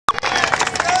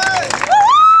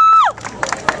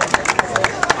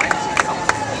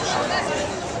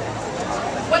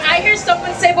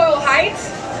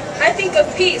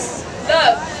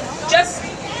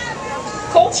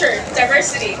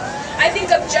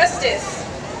justice,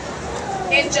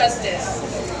 injustice.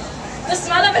 The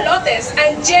smell of elotes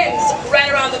and gyms right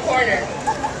around the corner.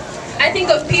 I think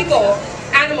of people,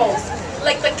 animals,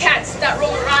 like the cats that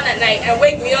roam around at night and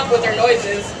wake me up with their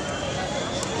noises.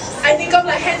 I think of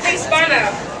La Gente Hispana.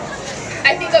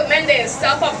 I think of Mendez,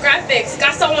 Self-Help Graphics,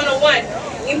 Casa 101,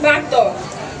 Impacto.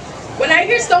 When I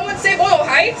hear someone say Boyle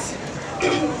Heights,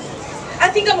 I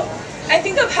think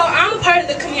of how I'm a part of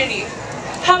the community,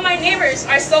 how my neighbors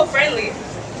are so friendly.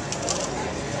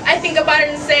 I think about it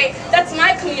and say, that's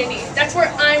my community, that's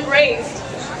where I'm raised.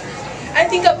 I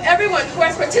think of everyone who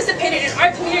has participated in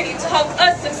our community to help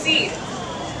us succeed.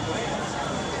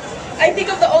 I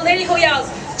think of the old lady who yells,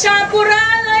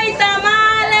 "Champurrado y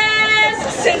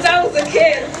tamales," since I was a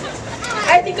kid.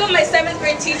 I think of my 7th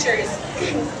grade teachers.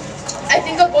 I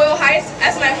think of Boyle Heights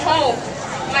as my home,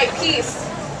 my peace,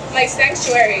 my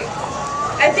sanctuary.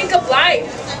 I think of life,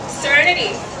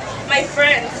 serenity, my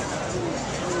friends.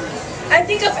 I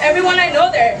think of everyone I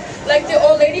know there, like the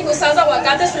old lady who sells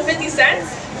aguacates for 50 cents,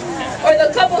 or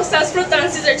the couple who sells fruta on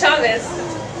Cesar Chavez.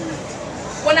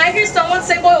 When I hear someone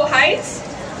say Boyle Heights,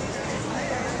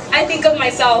 I think of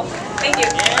myself. Thank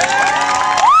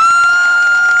you.